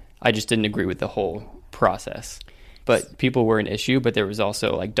doing. I just didn't agree with the whole process. But people were an issue, but there was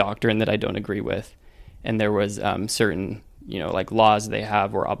also like doctrine that I don't agree with. And there was certain, you know, like laws they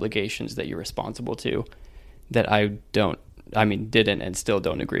have or obligations that you're responsible to that didn't and still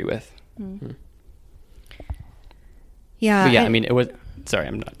don't agree with. Mm-hmm. Yeah. But yeah, I mean, it was, sorry,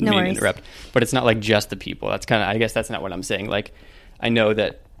 I'm not meaning to worries. interrupt, but it's not like just the people. That's kind of, I guess that's not what I'm saying. Like, I know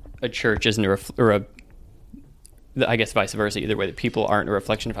that a church isn't I guess vice versa, either way, the people aren't a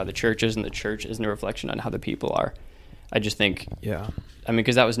reflection of how the church is, and the church isn't a reflection on how the people are. I just think, Yeah. I mean,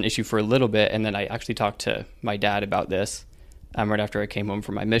 because that was an issue for a little bit, and then I actually talked to my dad about this right after I came home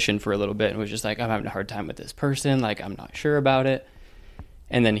from my mission for a little bit, and was just like, I'm having a hard time with this person, like, I'm not sure about it.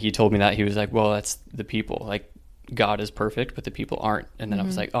 And then he told me that, he was like, well, that's the people, like, God is perfect, but the people aren't. And then I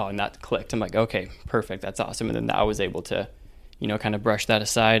was like, oh, and that clicked. I'm like, okay, perfect, that's awesome. And then I was able to, you know, kind of brush that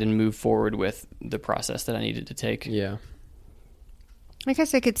aside and move forward with the process that I needed to take. Yeah. I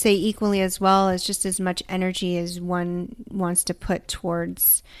guess I could say equally as well, as just as much energy as one wants to put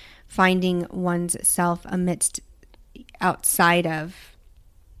towards finding one's self outside of,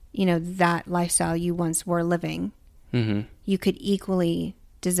 you know, that lifestyle you once were living. Mm-hmm. You could equally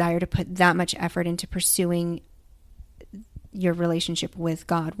desire to put that much effort into pursuing your relationship with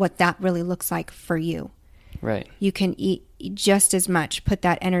God, what that really looks like for you. Right. You can just as much put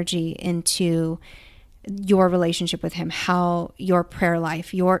that energy into your relationship with him, how your prayer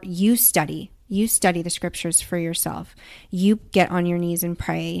life, you study the scriptures for yourself. You get on your knees and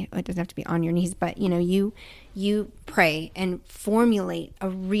pray. It doesn't have to be on your knees, but you know, you pray and formulate a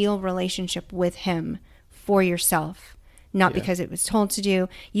real relationship with him for yourself, not because it was told to do.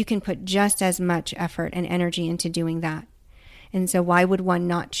 You can put just as much effort and energy into doing that. And so why would one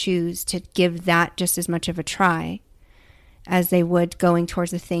not choose to give that just as much of a try as they would going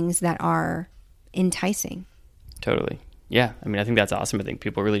towards the things that are enticing? Totally. Yeah. I mean, I think that's awesome. I think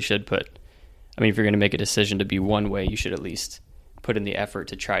people really should if you're going to make a decision to be one way, you should at least put in the effort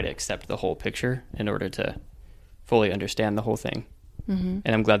to try to accept the whole picture in order to fully understand the whole thing. Mm-hmm.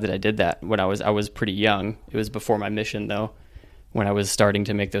 And I'm glad that I did that when I was pretty young. It was before my mission, though, when I was starting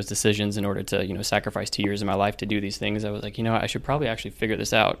to make those decisions in order to, you know, sacrifice 2 years of my life to do these things. I was like, you know, I should probably actually figure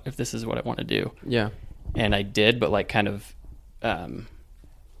this out if this is what I want to do. Yeah. And I did, but like kind of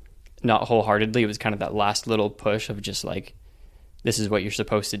not wholeheartedly. It was kind of that last little push of just like, this is what you're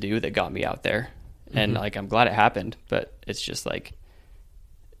supposed to do, that got me out there. And like, I'm glad it happened, but it's just like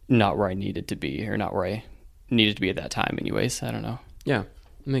not where I needed to be, or not where I needed to be at that time anyways. I don't know. Yeah,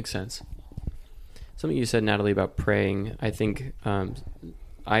 it makes sense. Something you said, Natalie, about praying, I think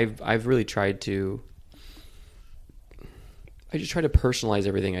I've really tried to, I just try to personalize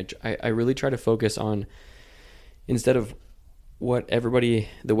everything. I really try to focus on, instead of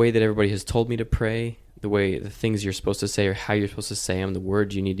the way that everybody has told me to pray, the things you're supposed to say or how you're supposed to say them, the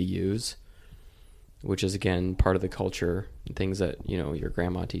words you need to use, which is, again, part of the culture and things that, your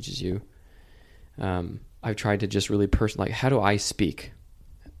grandma teaches you. I've tried to just really how do I speak?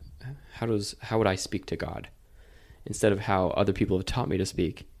 How would I speak to God? Instead of how other people have taught me to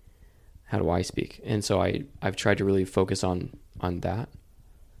speak, how do I speak? And so I've tried to really focus on that.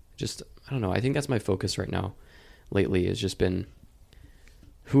 Just, I don't know, I think that's my focus right now lately, has just been,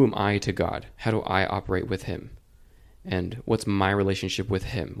 who am I to God? How do I operate with him? And what's my relationship with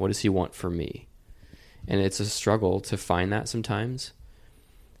him? What does he want for me? And it's a struggle to find that sometimes.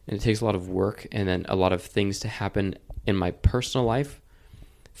 And it takes a lot of work and then a lot of things to happen in my personal life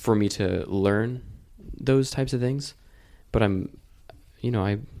for me to learn those types of things. But I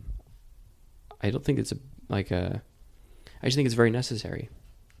don't think it's I just think it's very necessary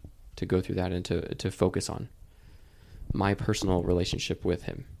to go through that and to focus on my personal relationship with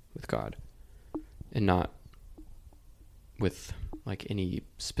him, with God, and not with like any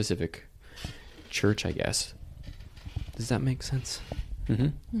specific church, I guess. Does that make sense?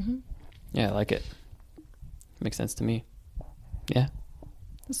 Mm-hmm. Mm-hmm. Yeah, I like it. Makes sense to me. Yeah.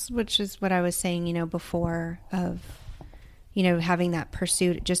 Which is what I was saying, before, of, having that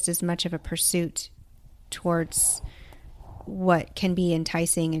pursuit, just as much of a pursuit towards what can be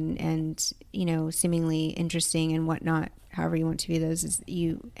enticing and seemingly interesting and whatnot, however you want to view those, is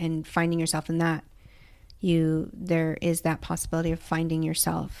and finding yourself in that. There is that possibility of finding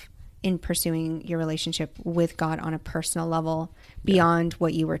yourself in pursuing your relationship with God on a personal level, beyond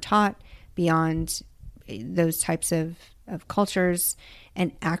what you were taught, beyond those types of cultures,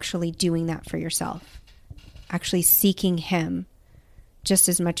 and actually doing that for yourself, actually seeking him just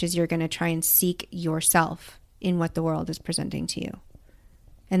as much as you're going to try and seek yourself in what the world is presenting to you.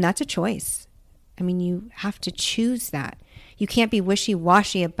 And that's a choice. I mean, you have to choose that. You can't be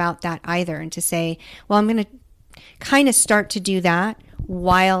wishy-washy about that either, and to say, well, I'm going to kind of start to do that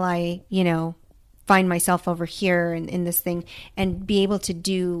while I, find myself over here and in this thing, and be able to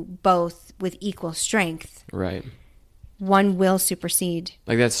do both with equal strength. Right. One will supersede.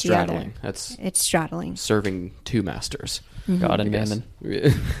 Like, that's straddling. It's straddling. Serving two masters. Mm-hmm. God and mammon.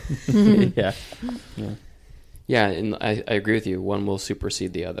 Yeah. Yeah, and I agree with you. One will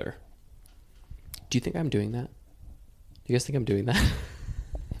supersede the other. Do you think I'm doing that? Do you guys think I'm doing that?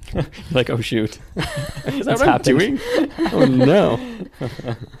 Like, oh shoot. Is that what I'm doing? Oh no.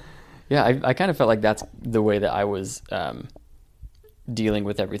 Yeah, I kind of felt like that's the way that I was dealing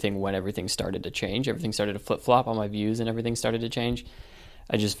with everything when everything started to change. Everything started to flip-flop on my views and everything started to change.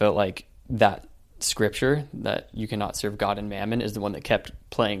 I just felt like that scripture, that you cannot serve God and mammon, is the one that kept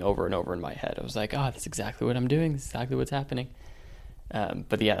playing over and over in my head. I was like, that's exactly what I'm doing. That's exactly what's happening.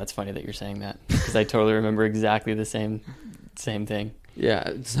 But yeah, that's funny that you're saying that, because I totally remember exactly the same thing. Yeah,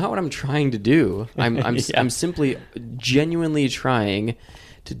 it's not what I'm trying to do. I'm simply genuinely trying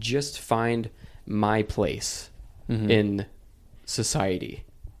to just find my place in society.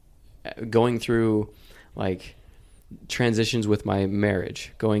 Going through like transitions with my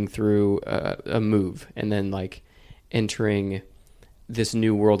marriage, going through a move, and then like entering this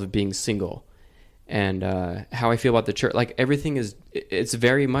new world of being single, and how I feel about the church. Like, everything it's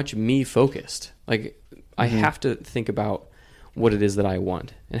very much me focused. Like, I have to think about what it is that I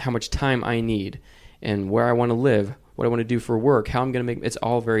want and how much time I need and where I want to live, what I want to do for work, how I'm going to it's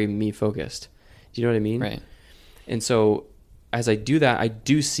all very me focused. Do you know what I mean? Right. And so as I do that, I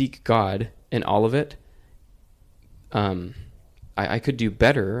do seek God in all of it. I could do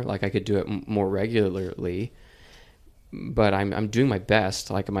better. Like, I could do it more regularly, but I'm doing my best,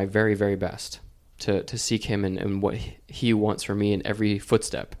 like my very, very best to seek him and what he wants from me in every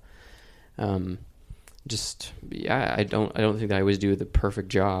footstep. I don't think that I always do the perfect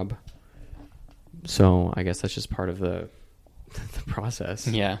job. So I guess that's just part of the process.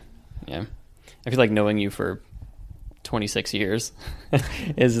 Yeah. Yeah. I feel like knowing you for 26 years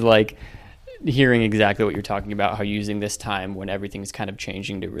is like hearing exactly what you're talking about, how using this time when everything's kind of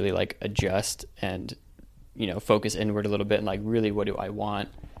changing to really like adjust and, focus inward a little bit and like, really, what do I want?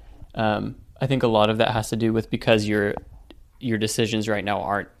 I think a lot of that has to do with, because your decisions right now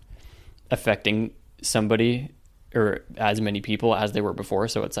aren't affecting somebody or as many people as they were before.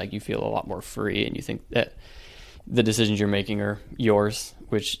 So it's like you feel a lot more free and you think that the decisions you're making are yours,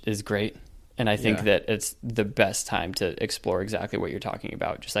 which is great. And I think that it's the best time to explore exactly what you're talking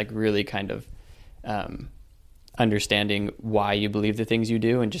about. Just like really kind of understanding why you believe the things you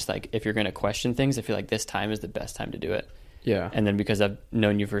do. And just like, if you're going to question things, I feel like this time is the best time to do it. Yeah. And then because I've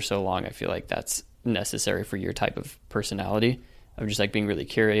known you for so long, I feel like that's necessary for your type of personality of just like being really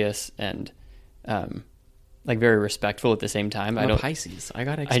curious and like very respectful at the same time. I'm a Pisces. I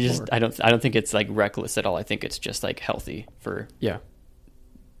gotta explore. I don't think it's like reckless at all. I think it's just like healthy for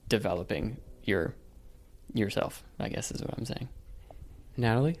developing yourself, I guess is what I'm saying.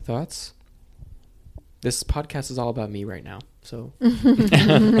 Natalie, thoughts? This podcast is all about me right now, so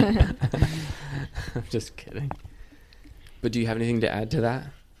I'm just kidding. But do you have anything to add to that?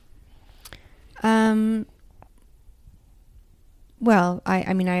 Well,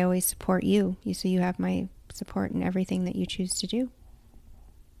 I mean, I always support you. So you have my support in everything that you choose to do.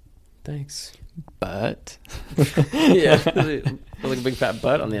 Thanks. But yeah, like a big fat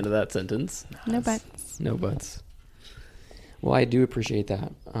butt on the end of that sentence. No buts. No buts. Well, I do appreciate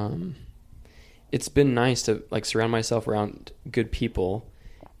that. It's been nice to like surround myself around good people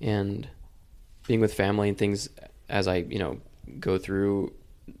and being with family and things as I, go through,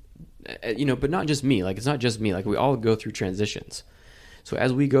 but not just me. Like, it's not just me. Like, we all go through transitions. So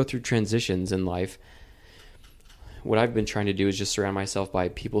as we go through transitions in life, what I've been trying to do is just surround myself by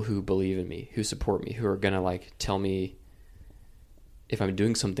people who believe in me, who support me, who are going to like tell me if I'm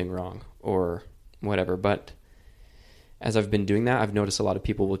doing something wrong or whatever. But as I've been doing that, I've noticed a lot of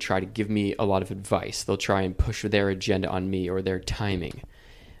people will try to give me a lot of advice. They'll try and push their agenda on me or their timing.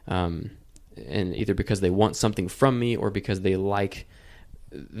 And either because they want something from me or because they like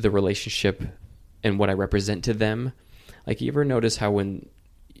the relationship and what I represent to them. Like, you ever notice how when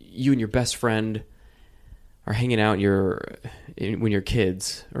you and your best friend are hanging out when you're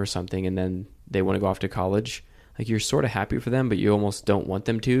kids or something, and then they want to go off to college, like, you're sort of happy for them, but you almost don't want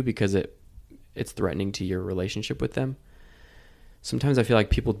them to because it's threatening to your relationship with them. Sometimes I feel like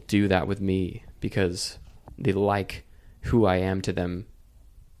people do that with me because they like who I am to them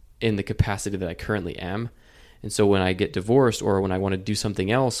in the capacity that I currently am. And so when I get divorced or when I want to do something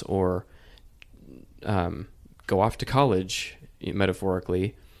else or go off to college,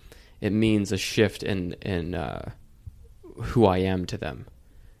 metaphorically, it means a shift in who I am to them.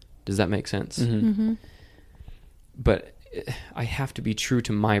 Does that make sense? Mm-hmm. Mm-hmm. But I have to be true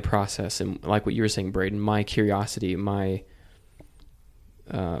to my process. And like what you were saying, Braden, my curiosity, my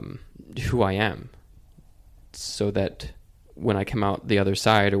who I am, so that when I come out the other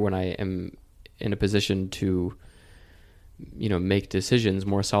side or when I am in a position to, make decisions,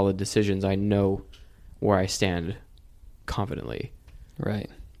 more solid decisions, I know where I stand confidently. Right.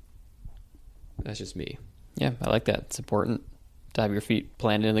 That's just me. Yeah, I like that. It's important to have your feet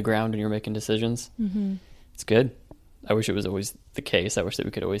planted in the ground when you're making decisions. Mm-hmm. It's good. I wish it was always the case. I wish that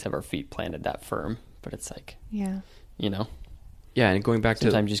we could always have our feet planted that firm, but it's like, Yeah, and going back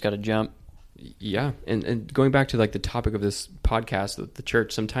sometimes you just got to jump. Yeah. And going back to like the topic of this podcast, the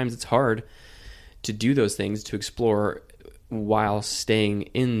church, sometimes it's hard to do those things, to explore while staying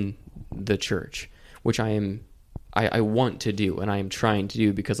in the church, which I want to do, and I am trying to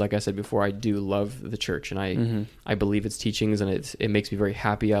do, because like I said before, I do love the church, and I believe its teachings, and it makes me very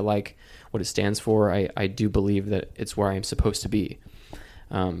happy. I like what it stands for. I do believe that it's where I am supposed to be.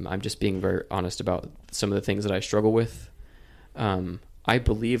 I'm just being very honest about some of the things that I struggle with. I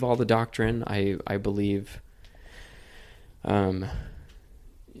believe all the doctrine. I believe,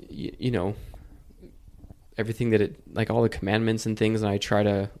 everything that it, like all the commandments and things, and I try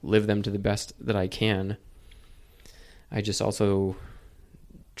to live them to the best that I can. I just also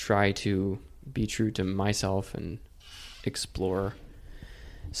try to be true to myself and explore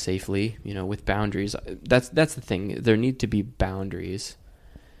safely, with boundaries. That's the thing. There need to be boundaries.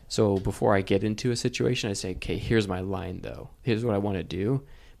 So before I get into a situation, I say, okay, here's my line though. Here's what I want to do,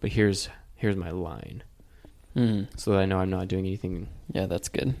 but here's my line. So that I know I'm not doing anything. Yeah, that's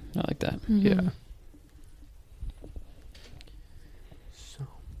good. I like that. Mm-hmm. Yeah. So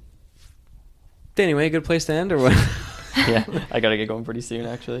anyway, good place to end or what? Yeah, I got to get going pretty soon,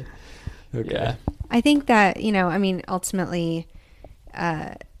 actually. Okay. Yeah. I think that, ultimately,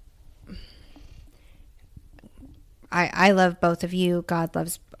 I love both of you. God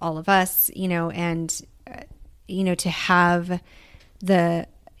loves all of us, and, to have the,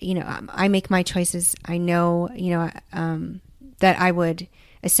 I make my choices. I know, that I would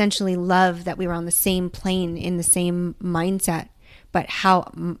essentially love that we were on the same plane in the same mindset, but how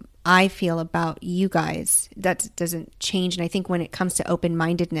I feel about you guys. That doesn't change. And I think when it comes to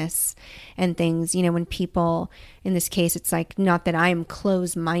open-mindedness and things, you know, when people, in this case, it's like, not that I'm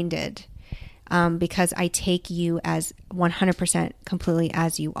closed-minded, because I take you as 100% completely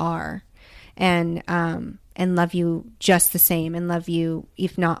as you are, and love you just the same, and love you,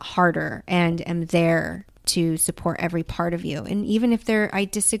 if not harder, and am there to support every part of you. And even if I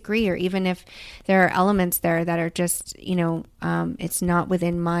disagree, or even if there are elements there that are just, you know, it's not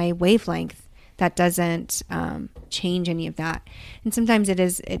within my wavelength, that doesn't change any of that. And sometimes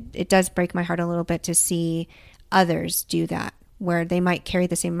it does break my heart a little bit to see others do that, where they might carry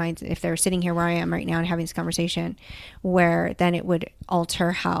the same minds. If they're sitting here where I am right now and having this conversation, where then it would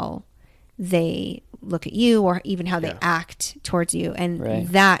alter how they look at you, or even how they act towards you. And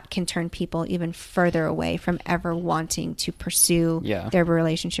that can turn people even further away from ever wanting to pursue their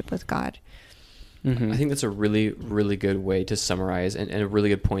relationship with God. I think that's a really, really good way to summarize, and a really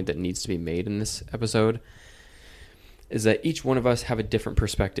good point that needs to be made in this episode, is that each one of us have a different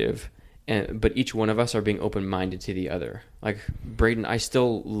perspective, but each one of us are being open-minded to the other. Like, Braden, I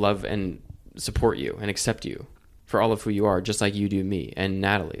still love and support you and accept you for all of who you are, just like you do me. And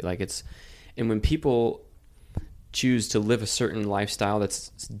Natalie, and when people choose to live a certain lifestyle that's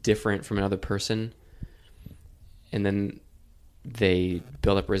different from another person, and then they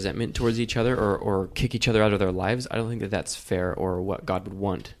build up resentment towards each other, or kick each other out of their lives, I don't think that that's fair, or what God would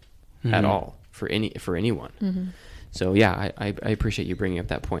want at all for anyone. So yeah, I appreciate you bringing up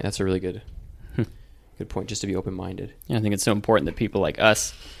that point. That's a really good point, just to be open-minded. Yeah, I think it's so important that people like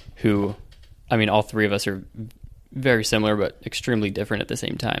us, who, I mean, all three of us are very similar but extremely different at the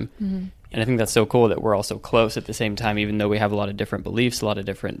same time. And I think that's so cool that we're all so close at the same time, even though we have a lot of different beliefs, a lot of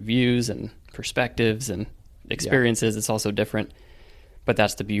different views and perspectives and experiences. It's also different. But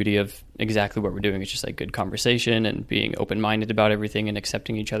that's the beauty of exactly what we're doing. It's just like good conversation and being open-minded about everything and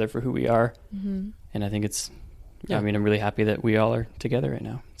accepting each other for who we are. And I think I mean, I'm really happy that we all are together right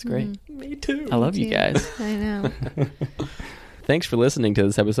now. It's great. Me too. I love you guys. I know. Thanks for listening to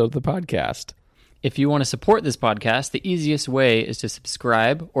this episode of the podcast. If you want to support this podcast, the easiest way is to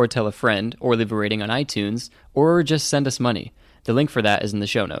subscribe, or tell a friend, or leave a rating on iTunes, or just send us money. The link for that is in the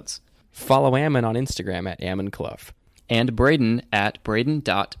show notes. Follow Ammon on Instagram at AmmonClough. And Braden at braden.pnw.